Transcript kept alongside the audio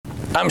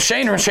I'm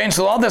Shane from Shane's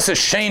Law. This is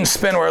Shane's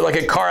Spin where I look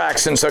at car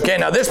accidents, okay?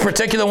 Now, this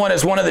particular one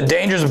is one of the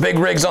dangers of big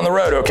rigs on the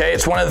road, okay?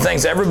 It's one of the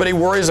things everybody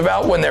worries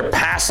about when they're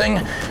passing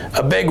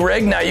a big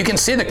rig. Now, you can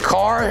see the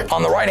car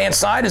on the right-hand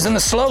side is in the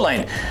slow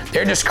lane.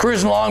 They're just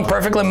cruising along,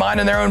 perfectly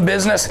minding their own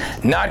business,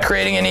 not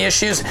creating any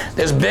issues.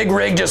 This big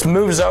rig just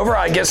moves over.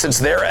 I guess it's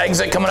their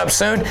exit coming up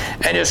soon,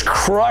 and just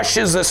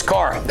crushes this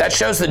car. That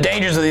shows the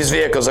dangers of these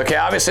vehicles, okay?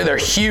 Obviously, they're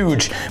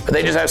huge, but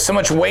they just have so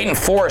much weight and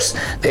force.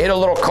 They hit a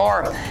little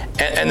car,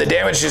 and the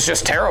damage is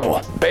just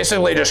terrible.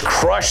 Basically just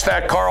crushed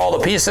that car all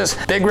to pieces.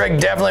 Big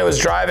rig definitely was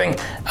driving,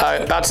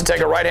 about to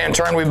take a right-hand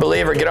turn, we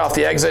believe, or get off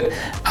the exit.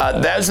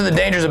 Those are the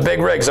dangers of big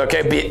rigs,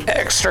 okay? Be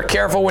extra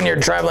careful when you're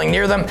traveling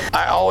near them.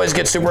 I always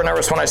get super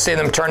nervous when I see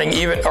them turning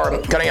or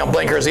cutting out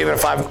blinkers, even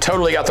if I've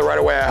totally got the right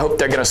of way. I hope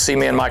they're gonna see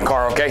me in my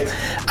car, okay?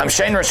 I'm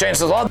Shane from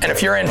Shane's Law, and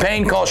if you're in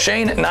pain, call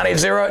Shane,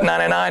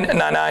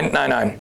 980-999-9999.